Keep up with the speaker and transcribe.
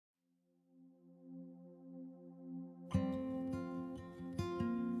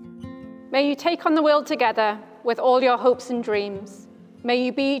May you take on the world together with all your hopes and dreams. May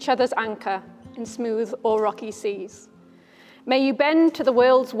you be each other's anchor in smooth or rocky seas. May you bend to the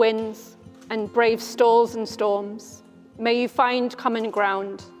world's winds and brave stalls and storms. May you find common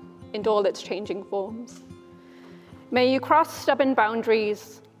ground in all its changing forms. May you cross stubborn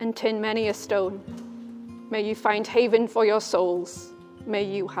boundaries and turn many a stone. May you find haven for your souls. May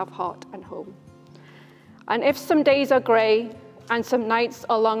you have heart and home. And if some days are grey and some nights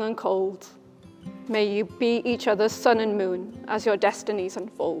are long and cold, may you be each other's sun and moon as your destinies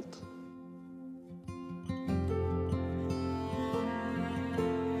unfold.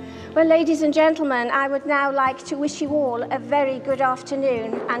 Well, ladies and gentlemen, I would now like to wish you all a very good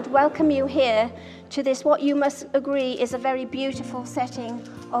afternoon and welcome you here to this, what you must agree is a very beautiful setting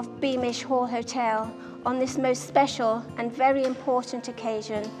of Beamish Hall Hotel on this most special and very important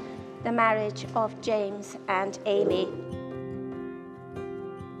occasion, the marriage of James and Amy.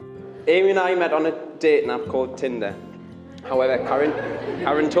 Amy and I met on a dating app called Tinder. However,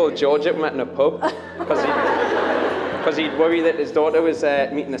 Karen told George that we met in a pub because he'd worried that his daughter was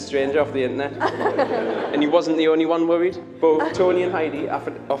meeting a stranger off the internet. And he wasn't the only one worried. Both Tony and Heidi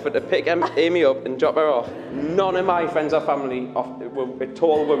offered to pick Amy up and drop her off. None of my friends or family were at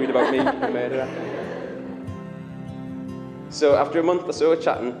all worried about me being a murderer. So after a month or so of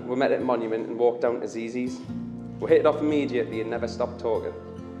chatting, we met at Monument and walked down to Zizi's. We hit it off immediately and never stopped talking.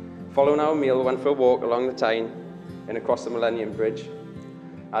 Following our meal, we went for a walk along the Tyne and across the Millennium Bridge.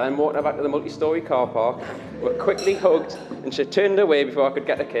 I then walked her back to the multi-storey car park. We quickly hugged, and she turned away before I could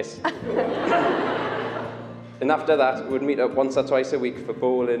get a kiss. And after that, we'd meet up once or twice a week for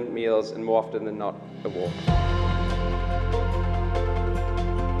bowling, meals, and more often than not, a walk.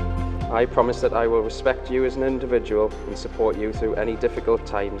 I promise that I will respect you as an individual and support you through any difficult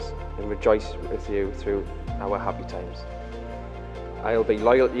times and rejoice with you through our happy times. I'll be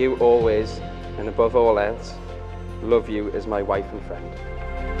loyal to you always, and above all else, love you as my wife and friend.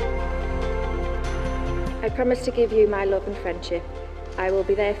 I promise to give you my love and friendship. I will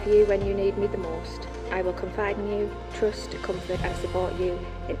be there for you when you need me the most. I will confide in you, trust, comfort and support you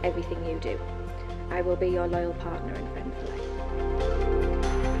in everything you do. I will be your loyal partner and friend for life.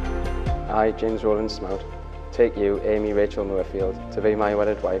 I, James Rowland Smout, take you, Amy Rachel Moorfield, to be my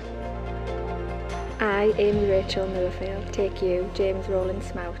wedded wife. I, Amy Rachel Moorfield, take you, James Rowland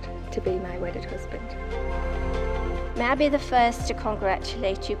Smout, to be my wedded husband. May I be the first to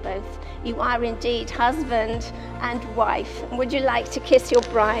congratulate you both. You are indeed husband and wife. Would you like to kiss your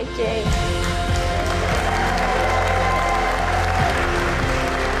bride, James?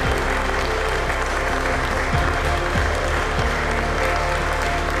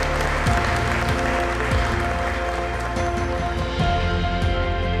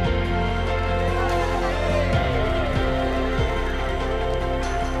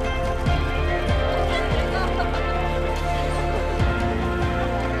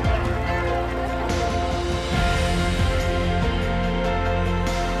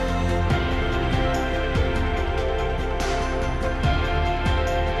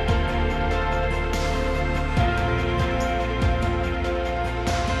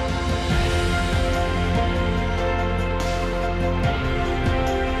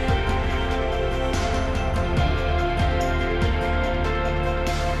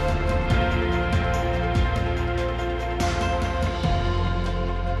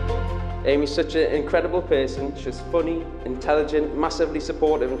 Amy's such an incredible person. She's funny, intelligent, massively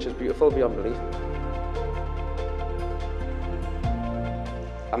supportive, and she's beautiful beyond belief.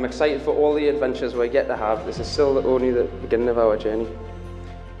 I'm excited for all the adventures we get to have. This is still only the beginning of our journey.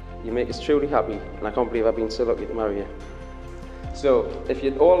 You make us truly happy, and I can't believe I've been so lucky to marry you. So, if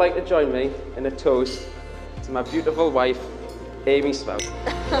you'd all like to join me in a toast to my beautiful wife, Amy Smout.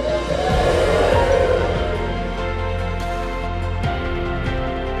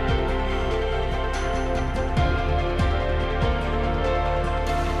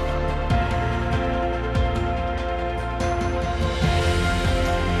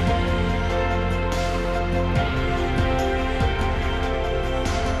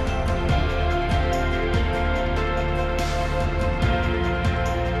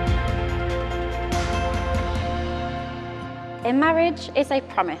 A marriage is a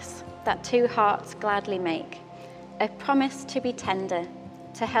promise that two hearts gladly make, a promise to be tender,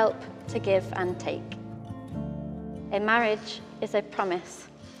 to help, to give and take. A marriage is a promise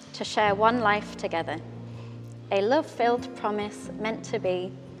to share one life together, a love-filled promise meant to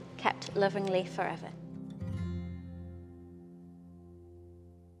be kept lovingly forever.